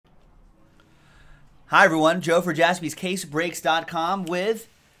Hi, everyone. Joe for JaspysCaseBreaks.com with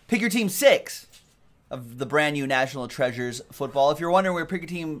Pick Your Team 6 of the brand new National Treasures football. If you're wondering where Pick Your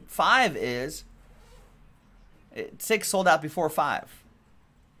Team 5 is, 6 sold out before 5.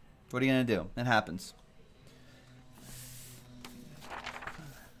 What are you going to do? It happens.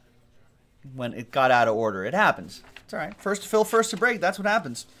 When it got out of order, it happens. It's all right. First to fill, first to break. That's what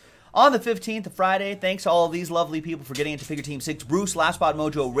happens. On the 15th of Friday, thanks to all of these lovely people for getting into Pick Your Team 6. Bruce, Last Spot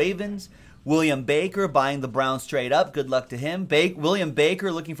Mojo, Ravens. William Baker buying the Browns straight up. Good luck to him. William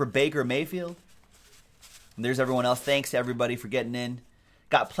Baker looking for Baker Mayfield. And there's everyone else. Thanks to everybody for getting in.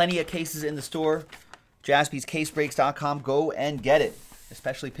 Got plenty of cases in the store. JaspysCaseBreaks.com. Go and get it.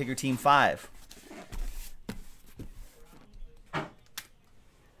 Especially Pick Your Team 5.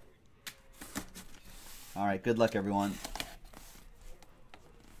 All right. Good luck, everyone.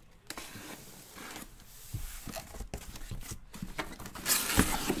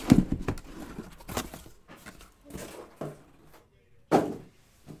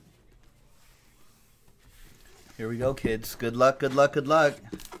 Here we go, kids. Good luck, good luck, good luck.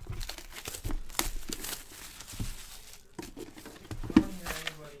 I don't hear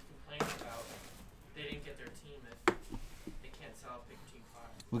anybody complain about they didn't get their team if they can't sell out Pick Your Team 5.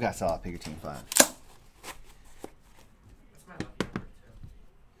 We got to sell out Pick Your Team 5. That's my lucky number, too.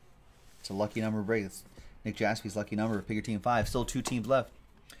 It's a lucky number break. It's Nick Jaspy's lucky number of Pick Your Team 5. Still 2 teams left.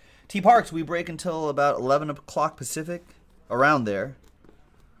 T Parks, we break until about 11 o'clock Pacific. Around there.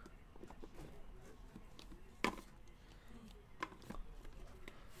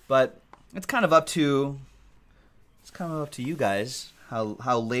 But it's kind of up to you guys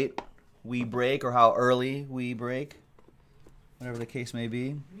how late we break or how early we break, whatever the case may be.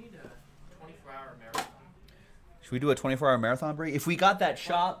 We need a 24-hour marathon. Should we do a 24-hour marathon break? If we got that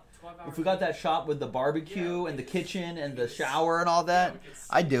shop, with the barbecue and the kitchen and the shower and all that,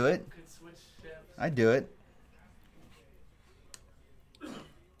 I'd do it. I'd do it.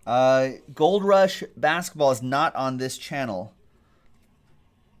 Gold Rush Basketball is not on this channel.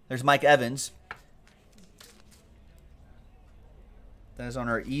 There's Mike Evans. That is on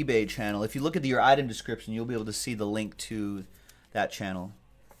our eBay channel. If you look at your item description, you'll be able to see the link to that channel.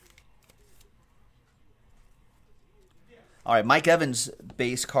 All right, Mike Evans'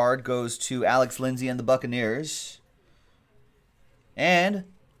 base card goes to Alex Lindsay and the Buccaneers. And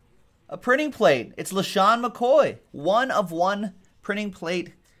a printing plate. It's LaShawn McCoy. 1 of 1 printing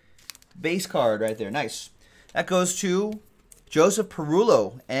plate base card right there. Nice. That goes to Joseph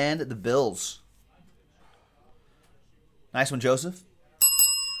Perullo and the Bills. Nice one, Joseph.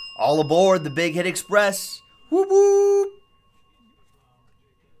 All aboard the Big Hit Express. Whoop, whoop.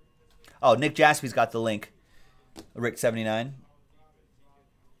 Oh, Nick Jaspy's got the link. Rick79.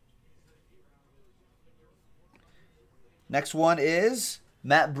 Next one is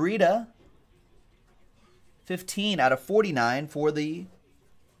Matt Breida. 15 out of 49 for the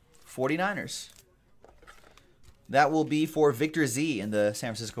 49ers. That will be for Victor Z in the San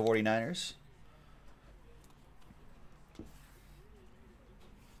Francisco 49ers.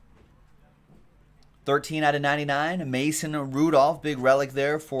 $13 out of 99. Mason Rudolph, big relic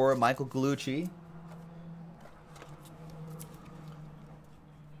there for Michael Gallucci,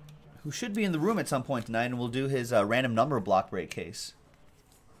 who should be in the room at some point tonight, and will do his random number block break case.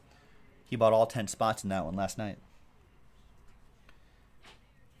 He bought all 10 spots in that one last night.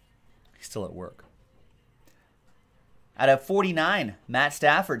 He's still at work. Out of 49, Matt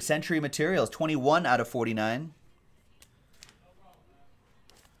Stafford, Century Materials, 21 out of 49.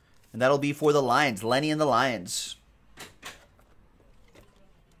 And that'll be for the Lions, Lenny and the Lions.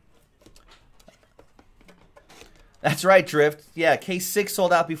 That's right, Drift. Yeah, case 6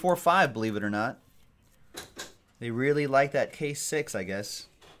 sold out before 5, believe it or not. They really like that case 6, I guess.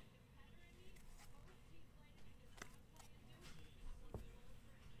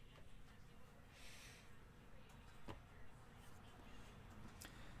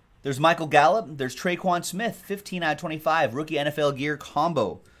 There's Michael Gallup. There's Traquan Smith, 15 out of 25. Rookie NFL gear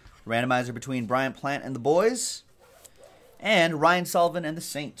combo. Randomizer between Bryant Plant and the boys. And Ryan Sullivan and the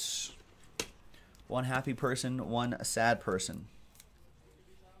Saints. One happy person, one sad person.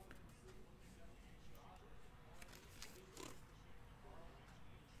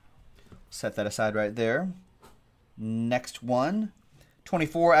 Set that aside right there. Next one.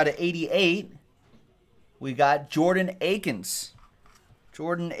 24 out of 88. We got Jordan Akins.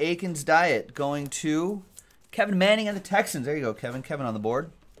 Jordan Akins Diet going to Kevin Manning and the Texans. There you go, Kevin. Kevin on the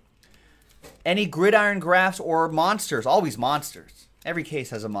board. Any gridiron graphs or monsters? Always monsters. Every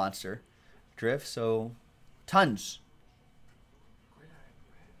case has a monster. Drift, so tons.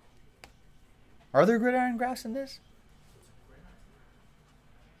 Are there gridiron graphs in this?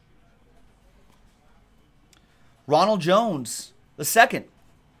 Ronald Jones, the second.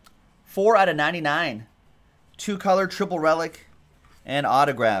 4 out of 99. 2-color triple relic and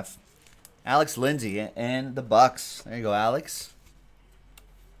autograph. Alex Lindsay and the Bucks. There you go, Alex.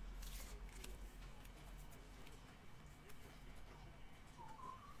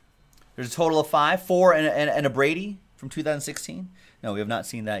 There's a total of 5. 4 and a Brady from 2016. No, we have not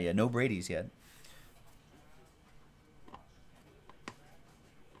seen that yet. No Brady's yet.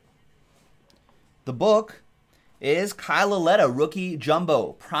 The book is Kyle Lauletta, rookie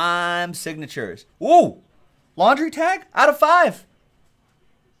jumbo, prime signatures. Ooh, laundry tag out of 5.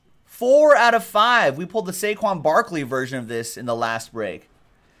 4 out of 5. We pulled the Saquon Barkley version of this in the last break.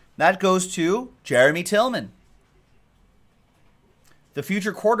 That goes to Jeremy Tillman, the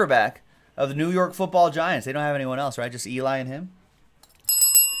future quarterback of the New York Football Giants. They don't have anyone else, right? Just Eli and him.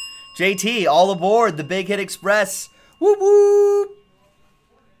 JT, all aboard the Big Hit Express. Whoop whoop.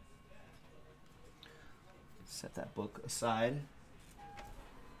 Set that book aside.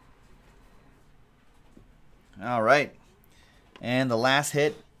 All right. And the last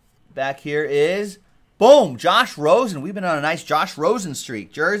hit back here is, boom, Josh Rosen. We've been on a nice Josh Rosen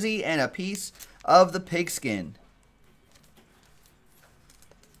streak. Jersey and a piece of the pigskin.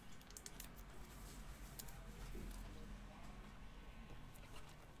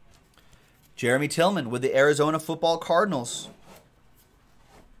 Jeremy Tillman with the Arizona Football Cardinals.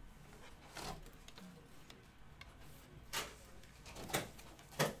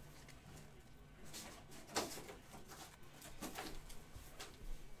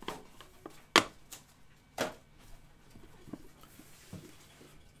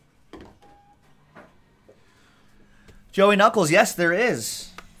 Joey Knuckles, yes, there is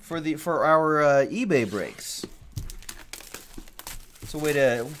for our eBay breaks. It's a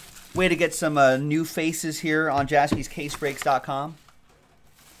way to get some new faces here on JaspysCaseBreaks.com.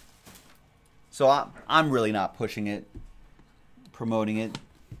 So I'm really not pushing it, promoting it.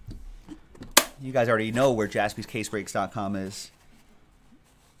 You guys already know where JaspysCaseBreaks.com is.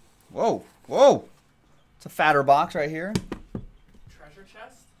 Whoa, whoa! It's a fatter box right here. Treasure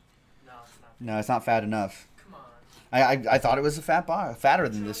chest? No, it's not. No, it's not fat enough. Come on. I thought it was a fat box, fatter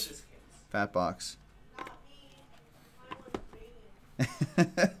than this fat box. I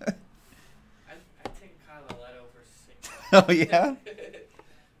take Kyle Lauletta over Saquon. Oh yeah.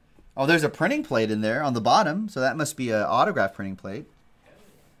 Oh, there's a printing plate in there on the bottom, so that must be an autograph printing plate.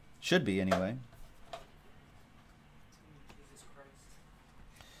 Should be anyway. Jesus Christ.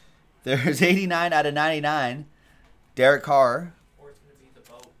 There's 89 out of 99. Derek Carr. Or it's going to be the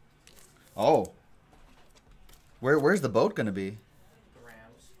boat. Oh. Where's the boat going to be? The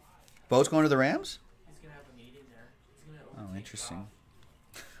Rams. Boat's going to the Rams? He's going to have a meeting there. He's going to overtake Interesting.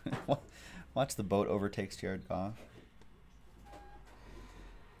 Watch the boat overtakes Jared Goff.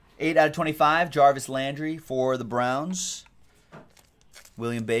 8 out of 25. Jarvis Landry for the Browns.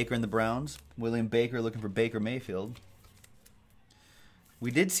 William Baker and the Browns. William Baker looking for Baker Mayfield. We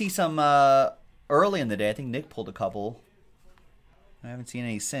did see some early in the day. I think Nick pulled a couple. I haven't seen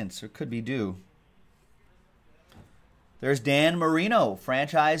any since. Or could be due. There's Dan Marino,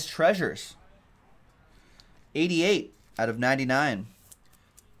 franchise treasures. 88 out of 99.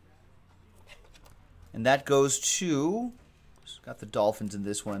 And that goes to, got the Dolphins in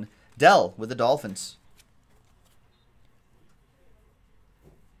this one. Dell with the Dolphins.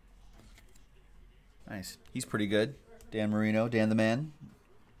 Nice. He's pretty good. Dan Marino, Dan the man.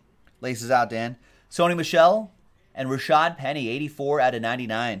 Laces out, Dan. Sony Michel and Rashad Penny, 84 out of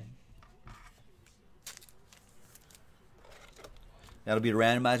 99. That'll be a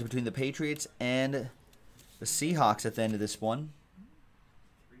randomizer between the Patriots and the Seahawks at the end of this one.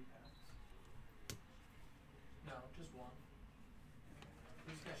 No, just one.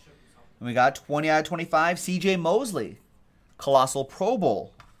 He's got to ship himself. And we got 20 out of 25, CJ Mosley. Colossal Pro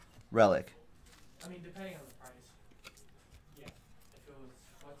Bowl relic. I mean, depending on the price. Yeah. If it was,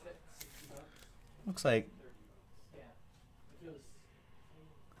 what's it, $60? Looks like 30. Yeah. If it was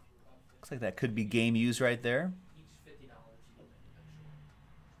looks like that could be game used right there. each $50, you can make extra.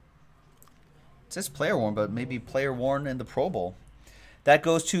 It says player worn, but maybe player worn in the Pro Bowl. That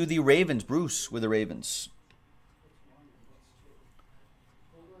goes to the Ravens. Bruce with the Ravens.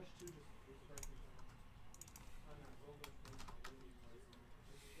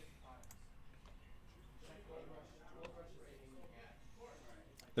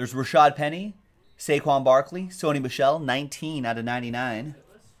 There's Rashad Penny, Saquon Barkley, Sony Michel, 19 out of 99.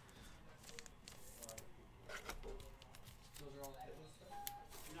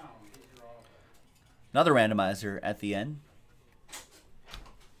 Another randomizer at the end.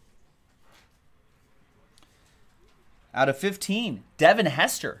 Out of 15, Devin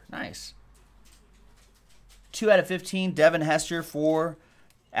Hester. Nice. 2 out of 15, Devin Hester for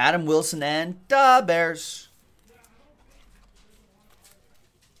Adam Wilson and the Bears.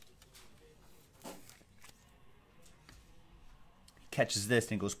 Catches this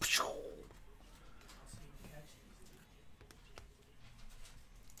and goes.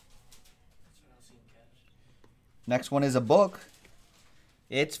 Next one is a book.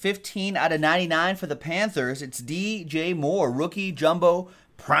 It's 15 out of 99 for the Panthers. It's DJ Moore, rookie jumbo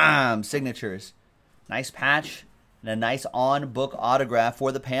prime signatures. Nice patch and a nice on-book autograph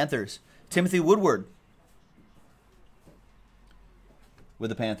for the Panthers. Timothy Woodward with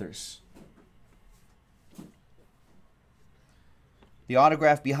the Panthers. The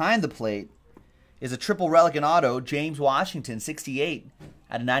autograph behind the plate is a triple relic and auto, James Washington, 68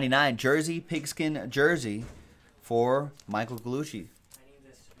 out of 99. Jersey, pigskin jersey for Michael Galucci. I need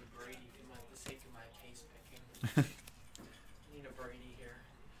this to be Brady for the sake of my case picking. I need a Brady here.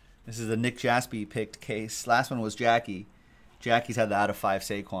 This is a Nick Jaspy picked case. Last one was Jackie. Jackie's had the out of 5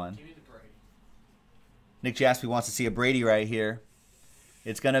 Saquon. Give me the Brady. Nick Jaspy wants to see a Brady right here.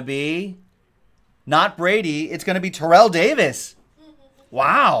 It's going to be not Brady. It's going to be Terrell Davis.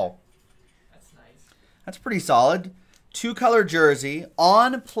 Wow. That's nice. That's pretty solid. 2-color jersey,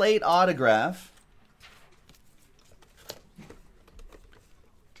 on-plate autograph.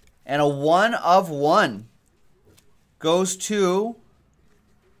 And a 1 of 1 goes to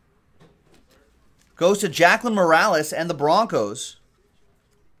Jacqueline Morales and the Broncos.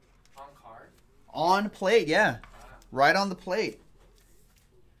 On card? On plate, yeah. Right on the plate.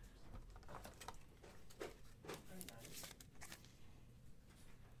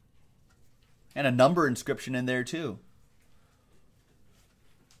 And a number inscription in there, too.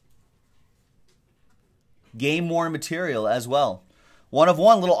 Game-worn material as well. 1 of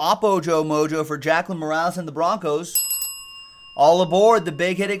 1, little Oppo Joe mojo for Jacqueline Morales and the Broncos. All aboard the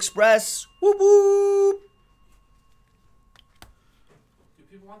Big Hit Express. Whoop, whoop. Do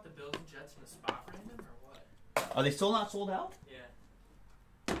people want the Bills and Jets in a spot random or what? Are they still not sold out?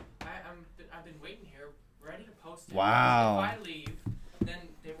 Yeah. I've been waiting here, ready to post it. Wow. If I leave, then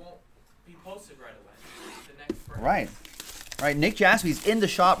they won't be posted right away. The next person. Right. Right. Nick Jaspy's in the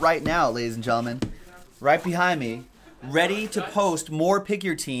shop right now, ladies and gentlemen. Right behind me. Ready to post more Pick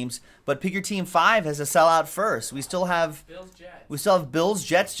Your Teams, but Pick Your Team 5 has to sell out first. We still have Bills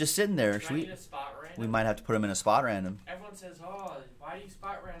Jets just sitting there. Do I need a spot random? We might have to put them in a spot random. Everyone says, "Oh, why do you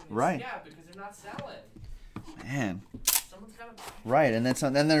spot random?" Right. Yeah, because they're not selling. Man. Someone's gotta buy. Right, and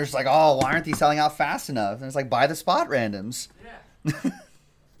then there's like, oh, why aren't these selling out fast enough? And it's like, buy the spot randoms. Yeah.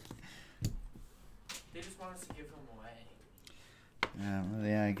 They just want us to give them away.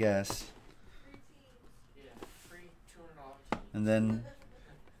 Yeah, I guess. And then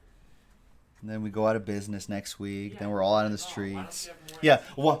we go out of business next week. Then we're all out in the streets. Yeah,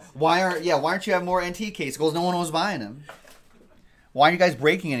 why aren't you have more NT cases? Because no one was buying them. Why aren't you guys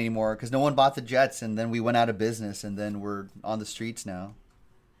breaking it anymore? Because no one bought the Jets, and then we went out of business, and then we're on the streets now.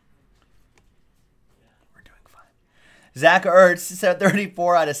 We're doing fine. Zach Ertz said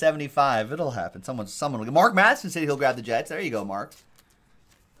 34 out of 75. It'll happen. Someone will. Mark Madsen said he'll grab the Jets. There you go, Mark.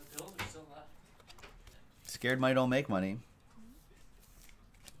 The Bills are still left. Scared money don't make money.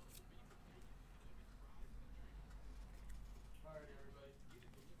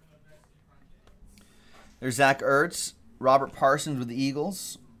 There's Zach Ertz, Robert Parsons with the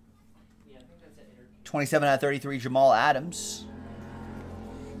Eagles. Yeah, I think that's an interview. 27 out of 33, Jamal Adams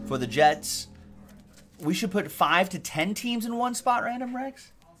for the Jets. We should put 5 to 10 teams in one spot random,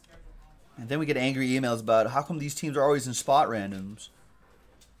 Rex. And then we get angry emails about how come these teams are always in spot randoms.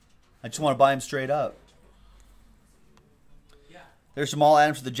 I just want to buy them straight up. Yeah. There's Jamal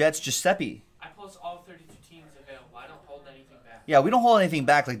Adams for the Jets, Giuseppe. I post all 32 teams available. I don't hold anything back. Yeah, we don't hold anything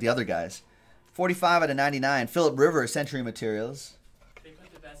back like the other guys. 45 out of 99. Phillip Rivers, Century Materials. They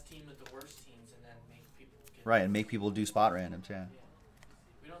put the best team with the worst teams and then make people get Right, and make people do spot randoms, yeah.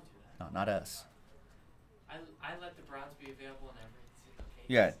 We don't do that. No, not us. I let the Browns be available in every single case.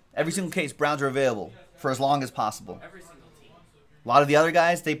 Yeah, every single case, Browns are available for as long as possible. Every single team. A lot of the other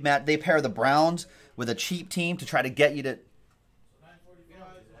guys, they pair the Browns with a cheap team to try to get you to...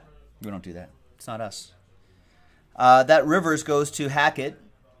 We don't do that. It's not us. That Rivers goes to Hackett.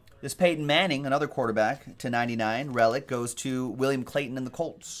 This Peyton Manning, another quarterback, to 99. Relic goes to William Clayton and the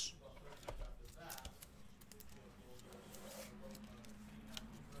Colts.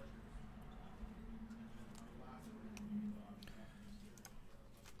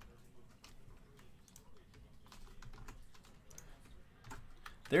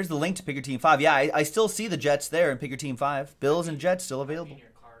 There's the link to Pick Your Team 5. Yeah, I still see the Jets there in Pick Your Team 5. Bills and Jets still available.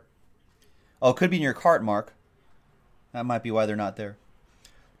 Oh, it could be in your cart, Mark. That might be why they're not there.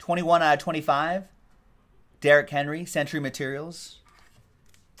 21 out of 25. Derrick Henry, Century Materials.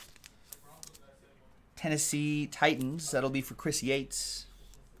 Tennessee Titans, that'll be for Chris Yates.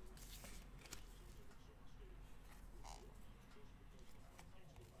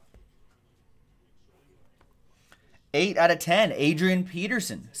 Eight out of 10, Adrian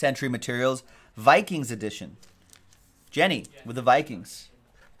Peterson, Century Materials, Vikings edition. Jenny with the Vikings.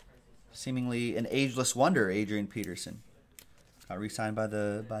 Seemingly an ageless wonder, Adrian Peterson. Got re-signed by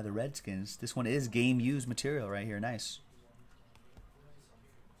the Redskins. This one is game used material right here. Nice.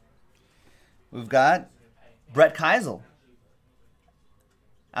 We've got Brett Keisel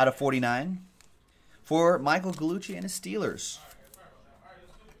out of 49 for Michael Gallucci and his Steelers.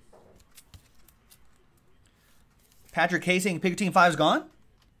 Patrick Casing, Picker Team 5 is gone?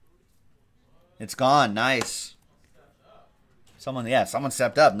 It's gone. Nice. Someone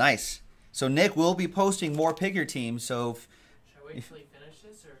stepped up. Nice. So Nick will be posting more Picker Teams. So should I wait until you finish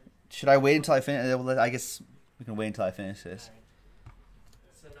this, or should I wait until I finish? I guess we can wait until I finish this.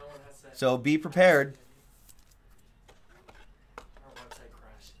 So no one has to. So be prepared. Our website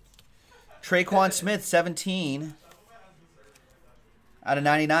crashed. Traquan Smith, 17 out of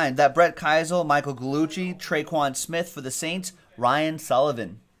 99. That Brett Keisel, Michael Gallucci, Traquan Smith for the Saints, Ryan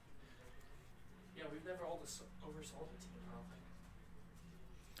Sullivan. Yeah, we've never oversold a team, I don't think.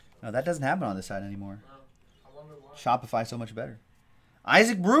 No, that doesn't happen on this side anymore. No. I wonder why. Shopify so much better.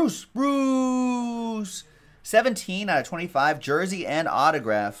 Isaac Bruce. 17 out of 25, jersey and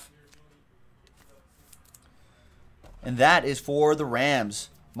autograph. And that is for the Rams.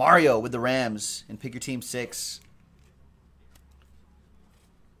 Mario with the Rams in Pick Your Team 6.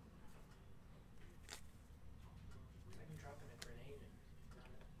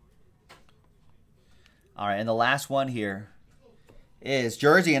 All right, and the last one here is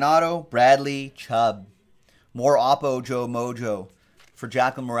jersey and auto, Bradley Chubb. More Oppo Joe Mojo for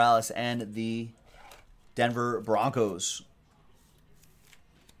Jacqueline Morales and the Denver Broncos.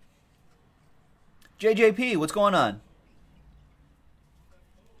 JJP, what's going on?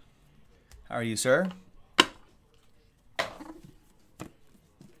 How are you, sir?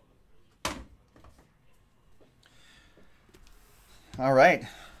 All right.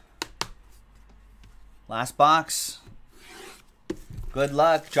 Last box. Good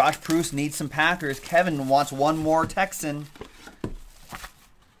luck. Josh Proust needs some Packers. Kevin wants one more Texan.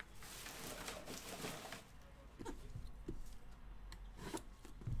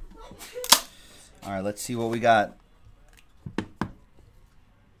 All right, let's see what we got.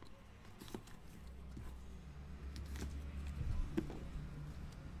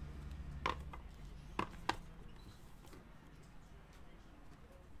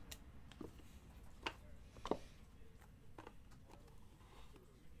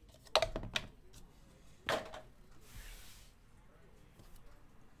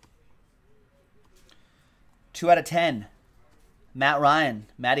 Two out of 10. Matt Ryan,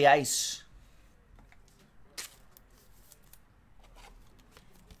 Matty Ice.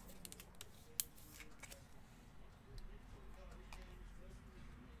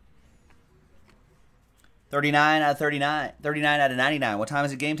 $39 out of 39. 39 out of 99. What time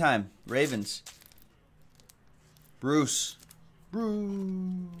is it game time? Ravens. Bruce.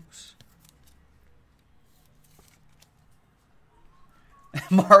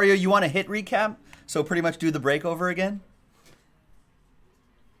 Mario, you want a hit recap? So pretty much do the breakover again?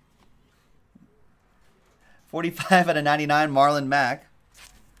 45 out of 99, Marlon Mack.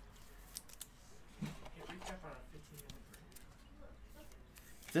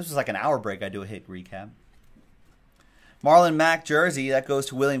 If this was like an hour break, I'd do a hit recap. Marlon Mack jersey, that goes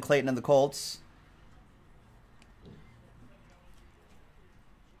to William Clayton and the Colts.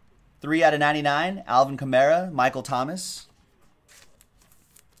 3 out of 99, Alvin Kamara, Michael Thomas.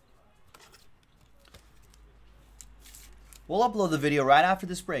 We'll upload the video right after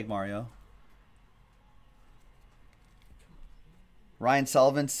this break, Mario. Ryan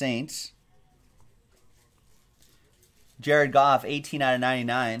Sullivan, Saints. Jared Goff, 18 out of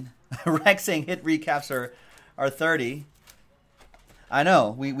 99. Rex saying hit recaps are 30. I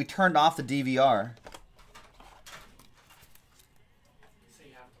know. We turned off the DVR.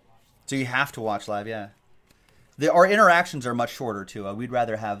 So you have to watch live, yeah. Our interactions are much shorter, too. We'd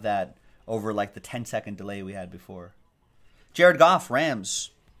rather have that over like the 10-second delay we had before. Jared Goff,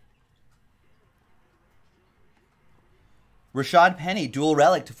 Rams. Rashad Penny, dual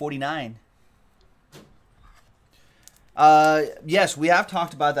relic to 49. Yes, we have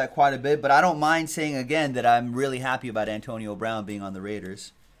talked about that quite a bit, but I don't mind saying again that I'm really happy about Antonio Brown being on the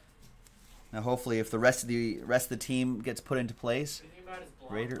Raiders. Now, hopefully, if the rest of the team gets put into place,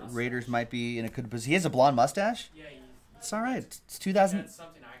 Raiders might be in a good position. He has a blonde mustache. Yeah, it's all right. It's 2000. That's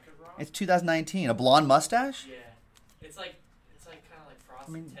something I could Ross? It's 2019. A blonde mustache? Yeah. It's like kind of like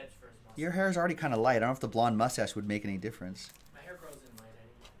frosted tips for his mustache. Your hair is already kind of light. I don't know if the blonde mustache would make any difference. My hair grows in light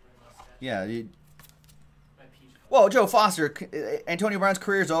anyway. My mustache. Yeah. My peach color. Whoa, Joe Foster. Antonio Brown's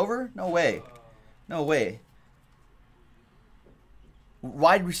career is over? No way. No way.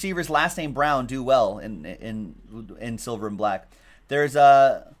 Wide receivers last name Brown do well in silver and black. There's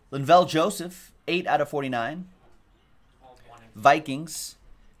Linval Joseph, 8 out of 49. Vikings.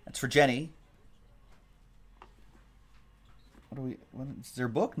 That's for Jenny. What is there a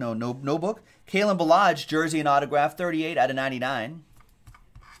book? No book. Kalen Ballage, jersey and autograph, 38 out of 99.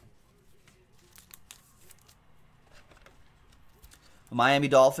 Miami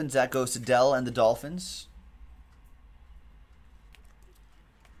Dolphins, that goes to Dell and the Dolphins.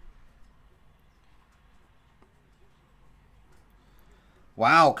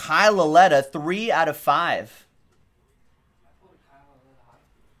 Wow, Kyle Laletta, 3 out of 5.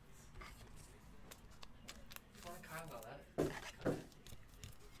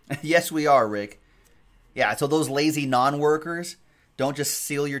 Yes, we are, Rick. Yeah, so those lazy non-workers don't just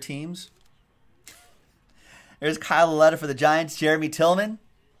seal your teams. There's Kyle Laletta for the Giants. Jeremy Tillman.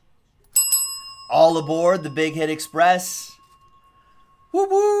 All aboard the Big Hit Express. Whoop,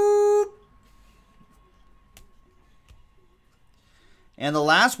 whoop. And the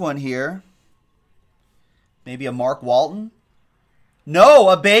last one here, maybe a Mark Walton. No,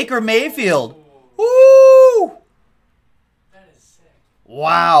 a Baker Mayfield. Woo! That is sick.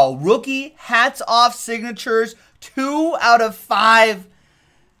 Wow. Rookie hats off signatures, 2 out of 5.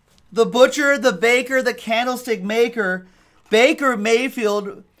 The butcher, the baker, the candlestick maker, Baker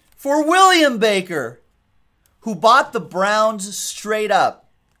Mayfield for William Baker, who bought the Browns straight up.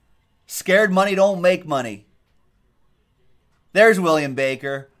 Scared money don't make money. There's William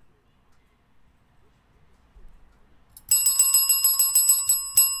Baker.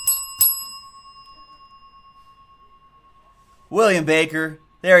 William Baker,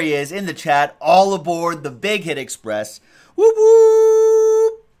 there he is in the chat, all aboard the Big Hit Express. Whoop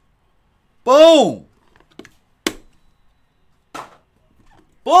whoop! Boom!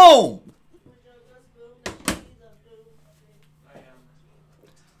 Boom!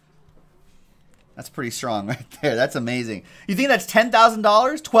 That's pretty strong right there. That's amazing. You think that's $10,000?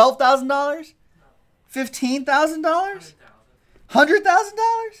 $12,000? $15,000?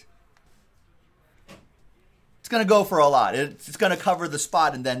 $100,000? It's going to go for a lot. It's going to cover the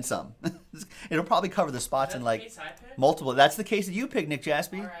spot and then some. It'll probably cover the spots in like multiple. That's the case that you picked, Nick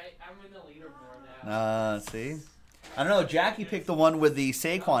Jaspy. All right, I'm in the leaderboard now. See? I don't know. Jackie picked the one with the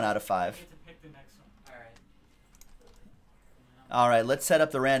Saquon out of 5. I get to pick the next one. All right. All right, let's set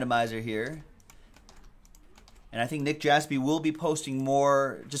up the randomizer here. And I think Nick Jaspy will be posting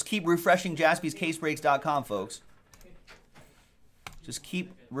more. Just keep refreshing JaspysCaseBreaks.com, folks. Just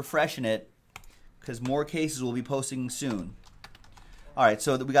keep refreshing it because more cases will be posting soon. All right,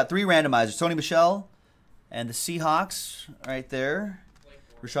 so we got 3 randomizers. Sony Michel and the Seahawks right there.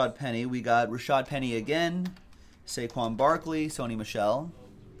 Rashad Penny. We got Rashad Penny again. Saquon Barkley, Sony Michel.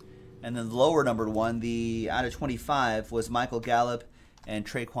 And then the lower numbered one, the out of 25, was Michael Gallup and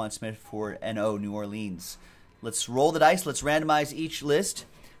Traquan Smith for NO New Orleans. Let's roll the dice. Let's randomize each list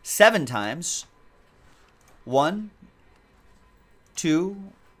 7 times. 1, 2,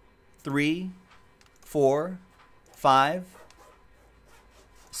 3, 4, 5,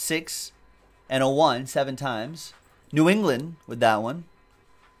 6, and a 1, 7 times. New England with that one.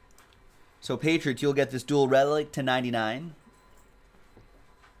 So Patriots, you'll get this dual relic to 99.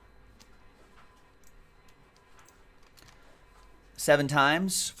 Seven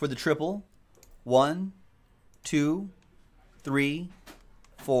times for the triple. 1, 2, 3,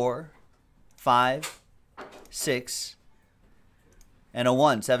 4, 5, 6, and a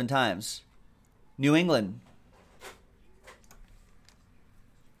 1, 7 times. New England.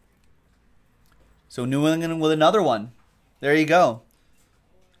 So New England with another one. There you go.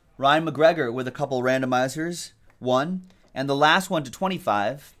 Ryan McGregor with a couple randomizers. 1. And the last one to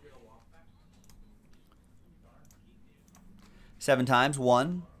 25. 7 times.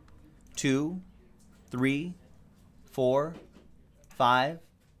 1, 2, 3, 4, 5,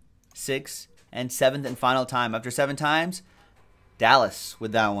 6, and 7th and final time. After 7 times, Dallas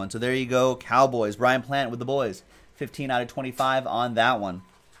with that one. So there you go, Cowboys. Brian Plant with the boys. 15 out of 25 on that one.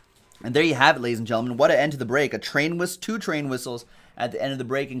 And there you have it, ladies and gentlemen. What an end to the break. 2 train whistles at the end of the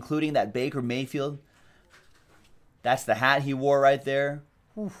break, including that Baker Mayfield. That's the hat he wore right there.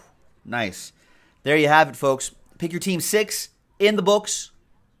 Whew, nice. There you have it, folks. Pick your team 6 in the books.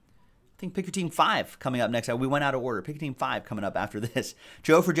 I think pick your team 5 coming up next. We went out of order. Pick your team 5 coming up after this.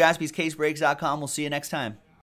 Joe for JaspysCaseBreaks.com. We'll see you next time.